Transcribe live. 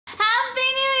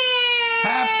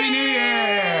Happy New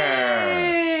Year!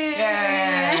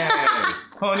 Yay!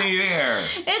 Whole new year.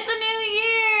 It's a new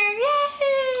year!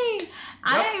 Yay!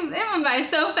 Yep. It went by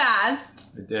so fast.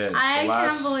 It did. I the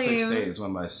last can't believe 6 days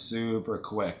went by super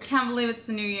quick. Can't believe it's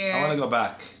the new year. I want to go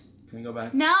back. Can we go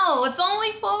back? No, it's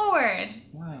only forward.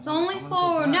 Why? It's only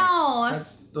forward. No,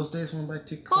 those days went by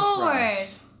too quick forward. for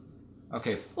us.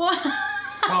 Okay.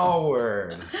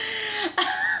 Forward.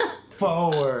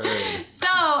 Forward. So,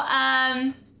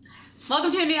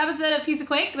 welcome to a new episode of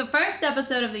PoQ, the first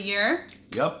episode of the year.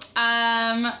 Yep.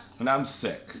 And I'm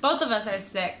sick. Both of us are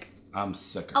sick. I'm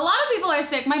sick. A lot of people are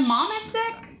sick. My mom is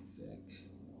sick. You got me sick.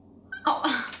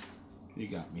 Oh. You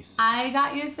got me sick. I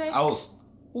got you sick? I was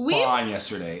fine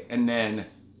yesterday, and then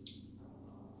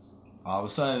all of a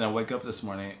sudden I wake up this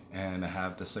morning and I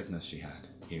have the sickness she had.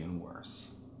 Even worse.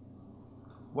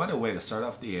 What a way to start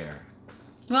off the year.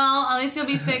 Well, at least you'll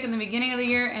be sick in the beginning of the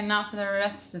year and not for the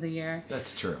rest of the year.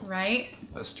 That's true. Right?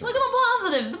 That's true. Look at the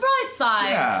positive, the bright side.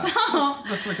 Yeah. So,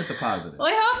 let's look at the positive. well,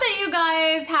 I hope that you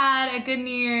guys had a good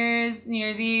New Year's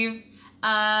Eve.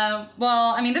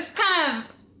 Well, I mean, this kind of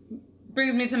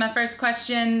brings me to my first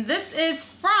question. This is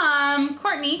from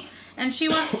Courtney, and she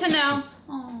wants to know,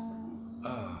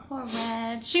 poor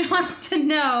Red. She wants to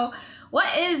know,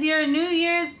 what is your New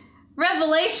Year's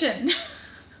revelation?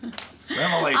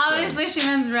 Revelation. Obviously, she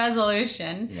means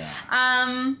resolution. Yeah.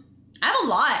 I have a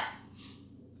lot.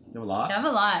 You have a lot? I have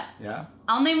a lot. Yeah?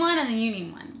 I'll name one and then you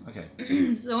name one. Okay.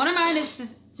 So one of mine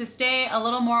is to stay a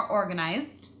little more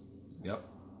organized. Yep.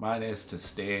 Mine is to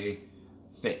stay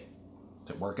fit,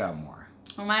 to work out more.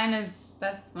 Well,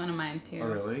 that's one of mine too. Oh,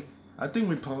 really? I think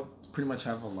we pretty much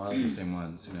have a lot of the same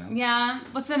ones, you know? Yeah.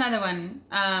 What's another one?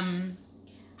 Hang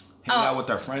out with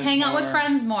our friends Hang more. out with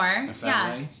friends more. And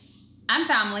family. Yeah. And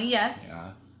family, yes.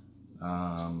 Yeah.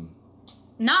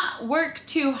 Not work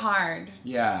too hard.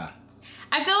 Yeah.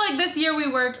 I feel like this year we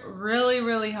worked really,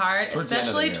 really hard,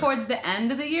 especially towards the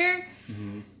end of the year.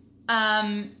 Mm-hmm.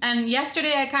 And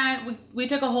yesterday we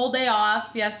took a whole day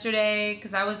off yesterday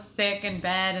because I was sick in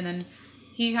bed, and then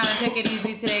he kind of took it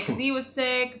easy today because he was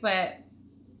sick, but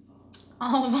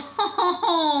but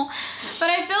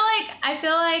I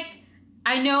feel like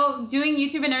I know doing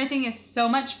YouTube and everything is so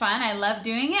much fun. I love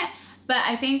doing it. But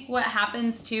I think what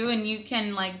happens too, and you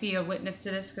can like be a witness to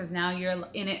this because now you're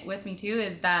in it with me too,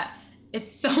 is that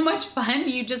it's so much fun.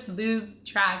 You just lose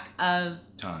track of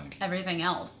time, everything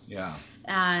else. Yeah.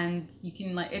 And you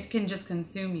can it can just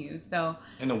consume you. So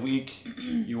in a week,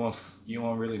 you won't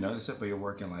really notice it, but you're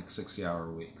working like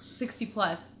 60-hour weeks. 60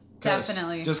 plus,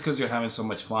 definitely. Just because you're having so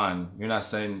much fun, you're not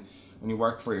setting, when you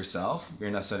work for yourself,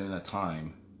 you're not setting a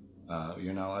time.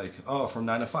 You're not like, oh, from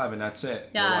 9 to 5 and that's it.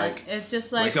 Yeah, like, it's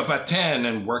just like wake up at 10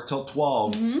 and work till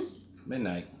 12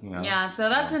 midnight. You know. Yeah, so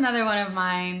that's another one of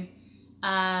mine.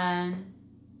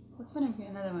 What's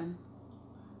another one?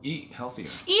 Eat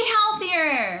healthier. Eat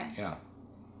healthier. Yeah.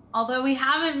 Although we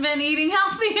haven't been eating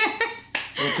healthier.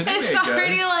 Well, today it's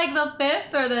already like the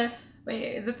 5th or the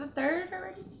is it the 3rd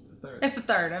already? The 3rd. It's the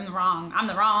 3rd. I'm the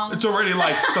wrong. It's already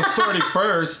like the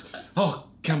 31st. Oh.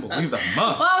 Can't believe that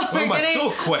month. Well, why am I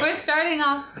so quick? We're starting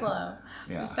off slow.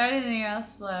 Yeah. We're starting the year off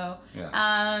slow.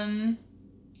 Yeah.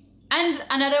 And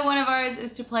another one of ours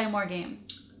is to play more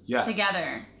games. Yes.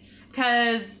 Together.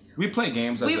 Because we play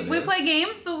games we play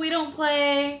games, but we don't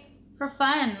play for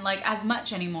fun like as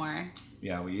much anymore.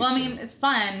 Yeah, we used to. I mean, it's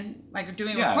fun, like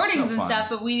doing recordings and stuff,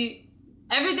 but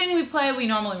everything we play, we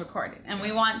normally record it, and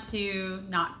we want to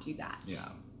not do that.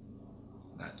 Yeah.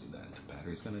 Not do that. The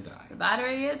battery's gonna die. The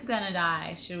battery is gonna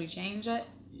die. Should we change it?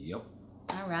 Yep.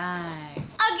 All right.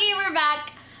 Okay, we're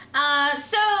back.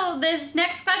 So this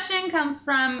next question comes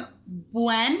from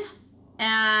Gwen,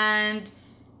 and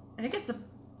I think it's a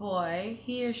boy.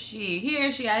 He or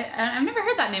she. I've never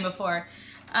heard that name before.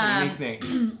 Unique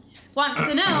name. Wants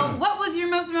to know, what was your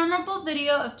most memorable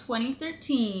video of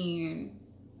 2013?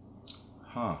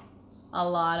 Huh. A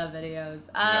lot of videos.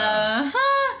 Yeah.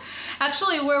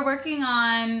 Actually, we're working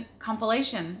on a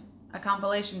compilation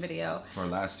video. For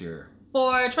last year.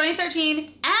 For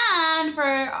 2013 and for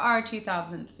our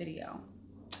 2000th video.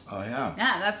 Oh, yeah.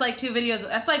 Yeah, that's like 2 videos.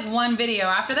 That's like 1 video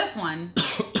after this one.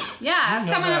 Yeah, it's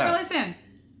coming up really soon.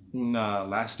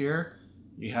 Last year,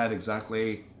 you had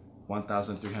exactly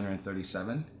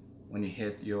 1,337 when you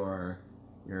hit your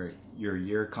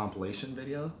year compilation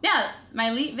video. Yeah, my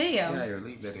elite video. Yeah, your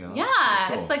elite video. Yeah,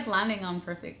 cool. It's like landing on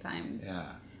perfect time.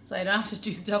 Yeah. So I don't have to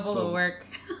do double the work.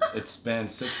 It's been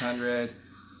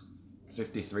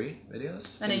 653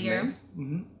 videos. In a year?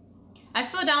 Mm-hmm. I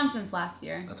slowed down since last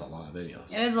year. That's a lot of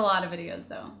videos. It is a lot of videos,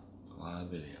 though. It's a lot of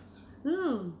videos.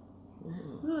 Ooh.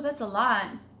 Ooh, that's a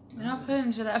lot. I don't put it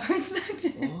into that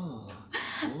perspective. Ooh.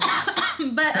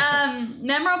 But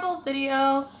Memorable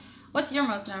video. What's your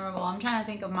most memorable? I'm trying to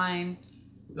think of mine.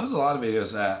 There's a lot of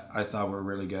videos that I thought were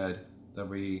really good that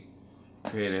we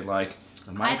created, like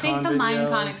the I think the video.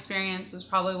 Minecon experience was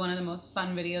probably one of the most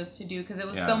fun videos to do because it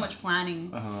was so much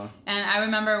planning. And I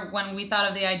remember when we thought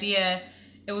of the idea,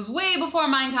 it was way before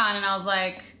Minecon, and I was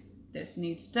like, this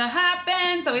needs to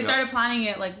happen. So we started planning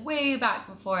it like way back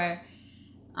before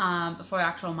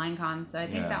actual Minecon. So I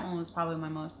think that one was probably my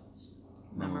most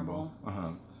memorable.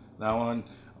 That one,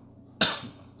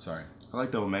 sorry. I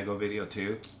like the Omega video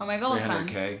too. Omega was fun.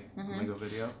 300K Omega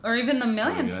video. Or even the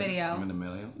millionth video. I'm in the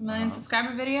million. Million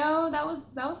subscriber video. That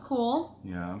was cool.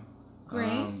 Yeah.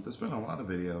 Great. There's been a lot of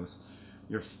videos.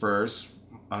 Your first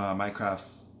Minecraft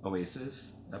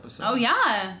Oasis episode. Oh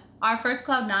yeah. Our first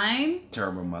Cloud9.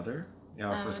 Terrible Mother. Yeah,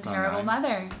 our first Cloud9. Terrible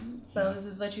Mother. So this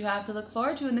is what you have to look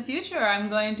forward to in the future. I'm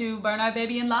going to burn our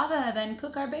baby in lava, then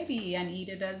cook our baby and eat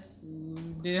it as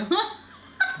food.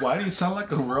 Why do you sound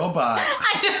like a robot?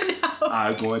 I don't know.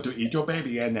 I'm going to eat your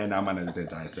baby and then I'm going to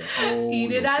dissect. Oh,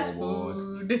 eat it as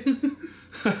food.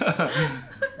 I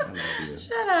love you.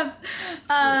 Shut up.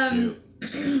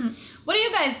 What do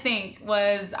you guys think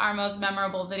was our most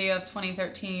memorable video of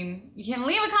 2013? You can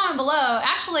leave a comment below.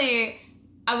 Actually,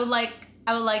 I would like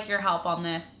your help on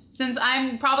this. Since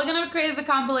I'm probably going to create the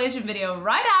compilation video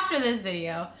right after this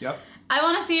video. Yep. I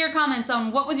want to see your comments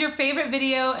on what was your favorite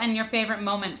video and your favorite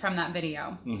moment from that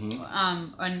video.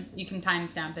 And you can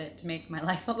timestamp it to make my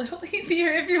life a little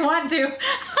easier if you want to.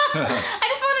 I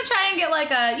just want to try and get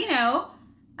like a,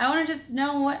 I want to just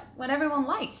know what everyone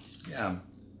liked. Yeah.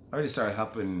 I already started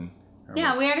helping.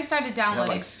 Yeah, we already started downloading.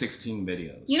 We had like 16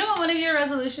 videos. You know what one of your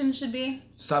resolutions should be?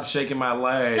 Stop shaking my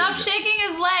leg. Stop shaking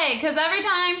his leg, because every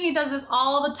time he does this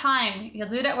all the time. He'll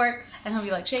do it at work, and he'll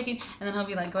be like shaking, and then he'll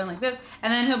be like going like this,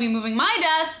 and then he'll be moving my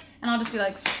desk, and I'll just be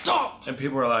like, stop! And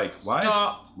people are like, why is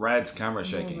Rad's camera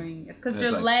shaking? It's because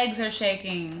your legs are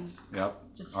shaking. Yep.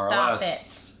 Just stop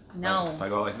it. No. If I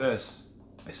go like this,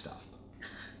 I stop.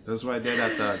 That's what I did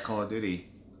at the Call of Duty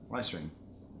live stream.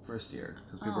 First year,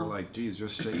 because people were like, geez, you're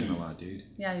shaking a lot, dude.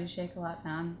 Yeah, you shake a lot,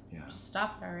 man. Yeah. Just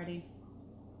stop it already.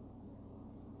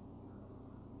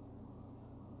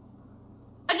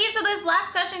 Okay, so this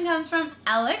last question comes from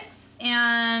Alex,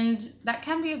 and that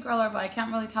can be a girl or boy. I can't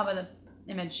really tell by the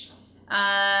image.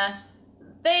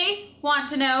 They want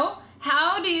to know,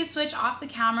 how do you switch off the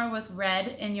camera with Red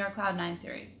in your Cloud9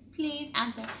 series? Please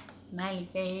answer. Smiley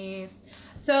face.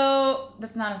 So,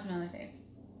 that's not a smiley face.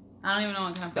 I don't even know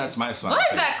what kind of face. That's my smiley face.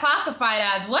 What is face. that classified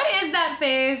as? What is that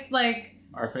face? Like...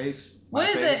 Our face? What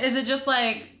is it? Is it just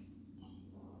like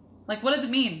what does it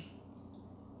mean?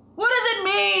 What does it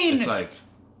mean? It's like,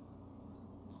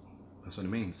 that's what it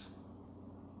means.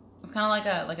 It's kind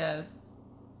of like a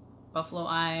buffalo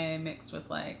eye mixed with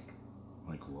like,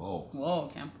 whoa.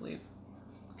 Can't believe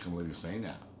you're saying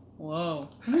that. Whoa.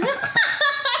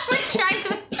 I'm trying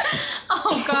to,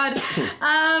 oh God.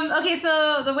 Okay,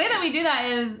 so the way that we do that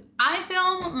is I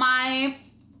film my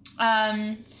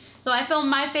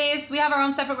face. We have our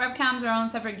own separate webcams, our own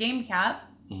separate game cap.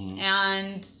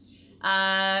 And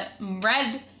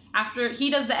Red, after he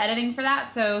does the editing for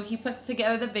that, so he puts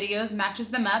together the videos, matches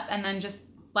them up, and then just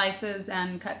slices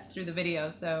and cuts through the video.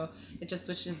 So it just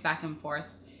switches back and forth.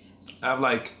 I have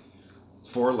like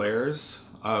 4 layers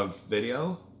of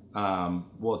video.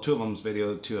 Well, 2 of them's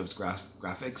video, 2 of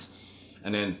graphics,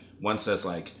 and then one says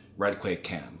like Redquake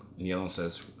cam, and the other one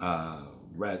says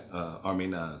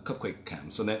Cupquake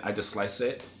cam. So then I just slice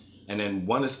it, and then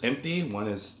one is empty, one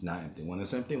is not empty. One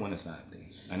is empty, one is not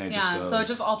empty, and it just goes. So it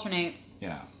just alternates.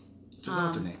 Yeah, it just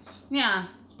alternates. Yeah,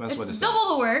 that's what it's double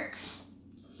the work.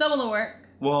 Double the work.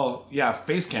 Well, yeah,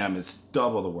 face cam is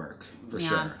double the work for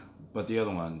sure, but the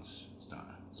other ones.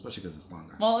 Especially because it's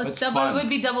longer. Well, it would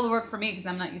be double the work for me because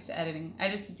I'm not used to editing. I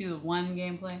just do the one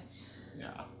gameplay.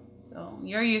 Yeah. So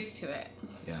you're used to it.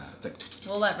 Yeah. It's like...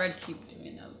 We'll let Red keep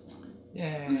doing those ones.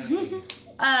 Yeah.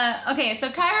 Okay, so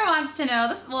Kyra wants to know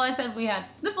this. Well, I said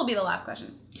this will be the last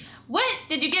question. What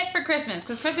did you get for Christmas?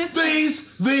 Because Christmas.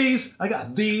 These. I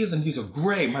got these, and these are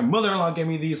great. My mother-in-law gave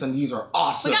me these, and these are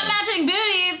awesome. We got matching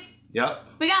booties. Yep.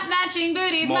 We got matching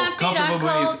booties. Most comfortable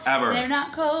booties ever. They're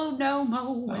not cold no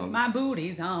more with my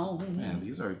booties on. Man,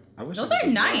 these are. Those are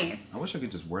nice. I wish I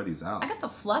could just wear these out. I got the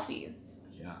fluffies.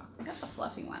 Yeah. I got the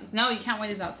fluffy ones. No, you can't wear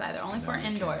these outside. They're only for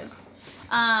indoors.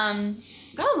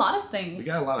 Got a lot of things. We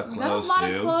got a lot of clothes too.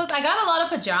 I got a lot of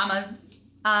pajamas.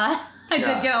 I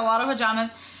did get a lot of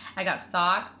pajamas. I got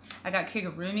socks. I got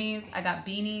kigurumis. I got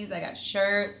beanies. I got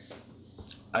shirts.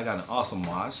 I got an awesome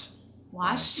wash.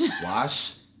 Wash?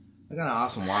 I got an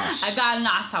awesome wash. I got an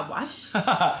awesome wash.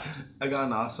 I got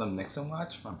an awesome Nixon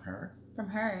watch from her. From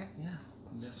her? Yeah.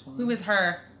 This one. Who is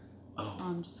her? Oh.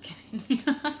 I'm just kidding.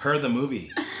 Her, the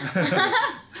movie.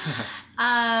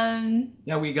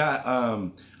 Yeah, we got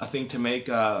a thing to make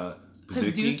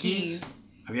pazookies.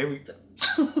 Have you ever...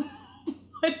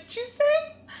 What did you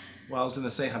say? Well, I was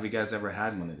gonna say, have you guys ever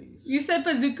had one of these? You said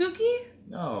pazookie?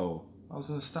 No, I was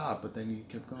gonna stop, but then you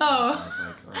kept going. Oh. So I was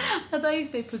like, all right. I thought you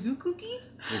said pazookie.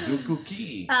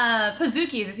 Pazookie.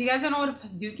 Pazookies. If you guys don't know what a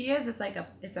pazookie is, it's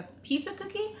a pizza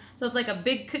cookie. So it's like a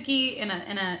big cookie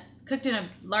cooked in a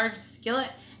large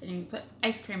skillet, and you put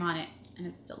ice cream on it, and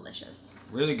it's delicious.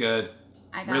 Really good.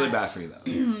 Really bad for you though.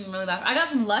 Really bad. I got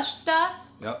some Lush stuff.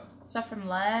 Yep. Stuff from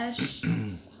Lush.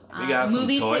 We got some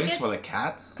toys tickets. for the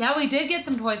cats. Yeah, we did get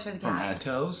some toys for the cats.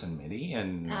 From Atos and Minnie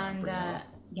and yeah.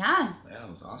 Yeah, it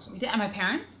was awesome. We did, and my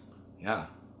parents. Yeah.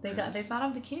 They thought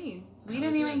of the kitties. We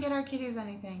didn't even get our kitties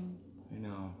anything. I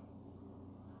know.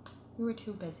 We were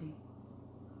too busy.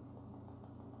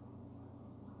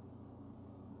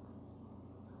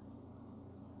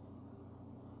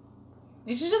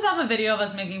 We should just have a video of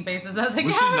us making faces at the camera.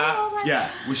 We should not.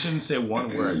 Yeah, we shouldn't say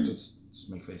one word. Just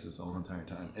make faces the whole entire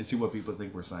time and see what people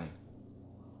think we're saying.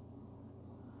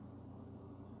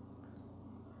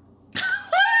 What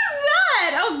is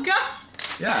that? Oh God.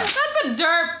 Yeah. That's a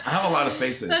derp. I have a lot of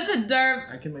faces. That's a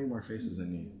derp. I can make more faces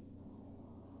than you.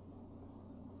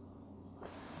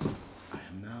 I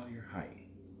am now your height.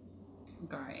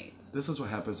 Great. This is what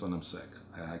happens when I'm sick.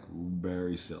 I act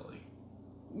very silly.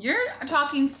 You're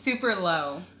talking super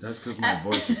low. That's because my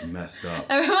voice is messed up.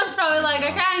 Everyone's probably like,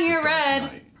 I can't hear red.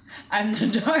 Knight. I'm the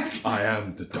Dark Knight. I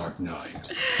am the Dark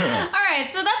Knight.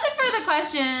 Alright, so that's it for the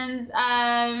questions.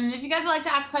 If you guys would like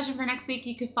to ask a question for next week,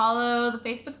 you could follow the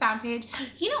Facebook fan page.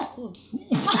 You know...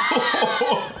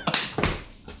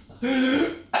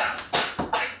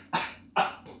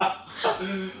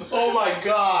 Oh my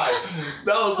God.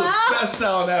 That was the best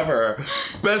sound ever.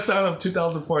 Best sound of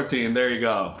 2014. There you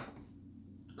go.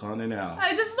 Calling it out.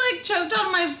 I just like choked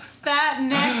on my fat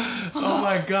neck. Oh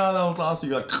my God, that was awesome.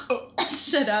 You're like,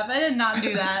 shut up. I did not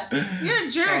do that. You're a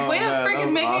jerk. Oh, Way to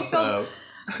freaking make me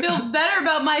feel better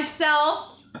about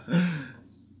myself.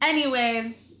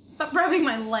 Anyways, stop rubbing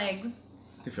my legs.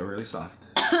 You feel really soft.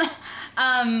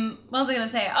 What was I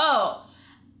gonna say? Oh,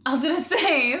 I was gonna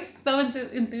say so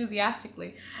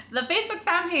enthusiastically. The Facebook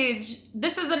fan page.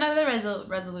 This is another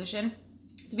resolution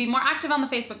to be more active on the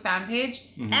Facebook fan page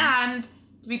and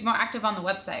to be more active on the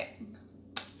website.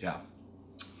 Yeah,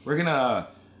 we're gonna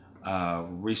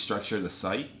restructure the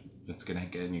site. It's gonna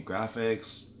get new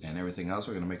graphics and everything else.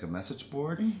 We're gonna make a message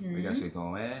board where you guys can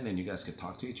go in and you guys could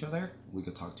talk to each other. We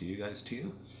could talk to you guys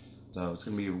too. So it's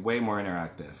gonna be way more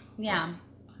interactive. Yeah.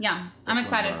 Yeah, I'm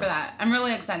excited for that. I'm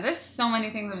really excited. There's so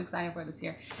many things I'm excited for this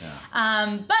year.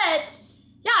 Yeah. But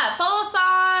yeah, follow us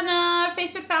on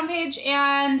Facebook fan page,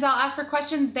 and I'll ask for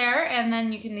questions there, and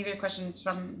then you can leave your questions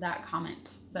from that comment.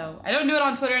 So I don't do it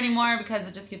on Twitter anymore because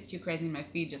it just gets too crazy and my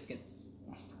feed just gets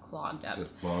clogged up.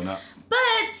 Just blowing up.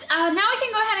 But now we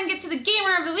can go ahead and get to the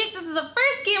Gamer of the Week. This is the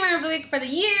first Gamer of the Week for the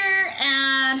year,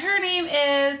 and her name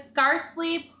is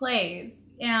Scarcely Plays.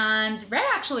 And Red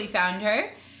actually found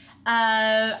her.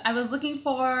 I was looking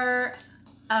for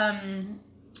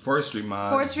forestry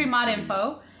mod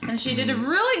info, and she did a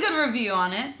really good review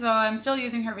on it, so I'm still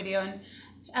using her video, and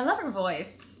I love her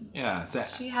voice. Yeah, it's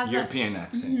that she has European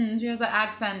accent. She has an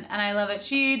accent, and I love it.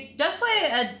 She does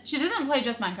play she doesn't play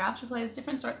just Minecraft. She plays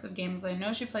different sorts of games. I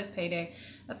know she plays Payday.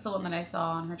 That's the one that I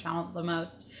saw on her channel the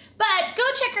most. But go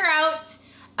check her out,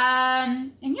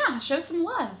 and yeah, show some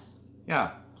love.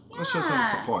 Yeah, go show some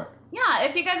support. Yeah,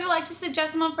 if you guys would like to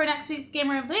suggest someone for next week's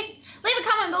Gamer of the Week, leave a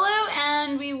comment below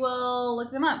and we will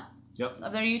look them up. Yep.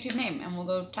 Of their YouTube name, and we'll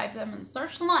go type them and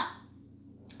search them up.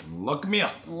 Look me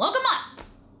up. Look them up.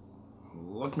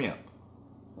 Look me up.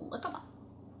 Look them up.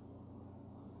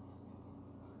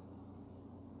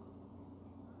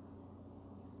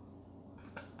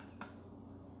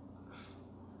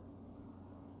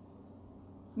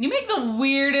 You make the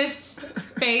weirdest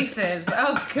faces.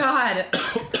 Oh, God.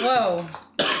 Whoa.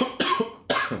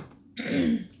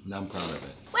 I'm proud of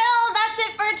it. Well, that's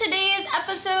it for today's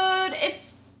episode.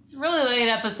 It's a really late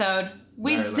episode.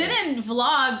 We didn't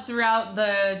vlog throughout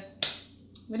the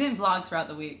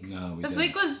week. No, we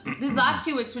didn't. These last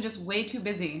 2 weeks were just way too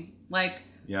busy. Like,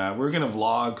 yeah, we're gonna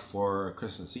vlog for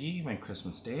Christmas Eve and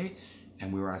Christmas Day,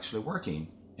 and we were actually working,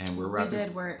 and we were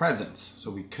wrapping presents, so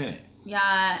we couldn't.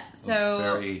 Yeah, so it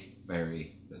was very,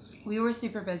 very busy. We were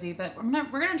super busy, but we're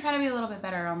gonna try to be a little bit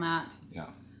better on that. Yeah.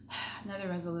 Another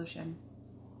resolution.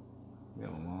 We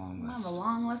have a long list. I have a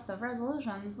long list of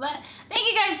resolutions. But thank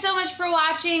you guys so much for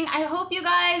watching. I hope you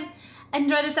guys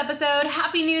enjoy this episode.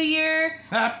 Happy New Year.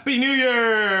 Happy New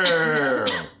Year.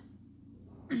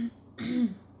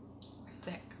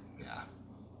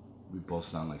 both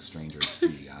sound like strangers to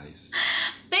you guys.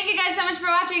 Thank you guys so much for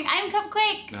watching. I'm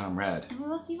Cupquake. Now I'm Red. And we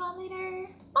will see you all later.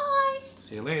 Bye.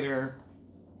 See you later.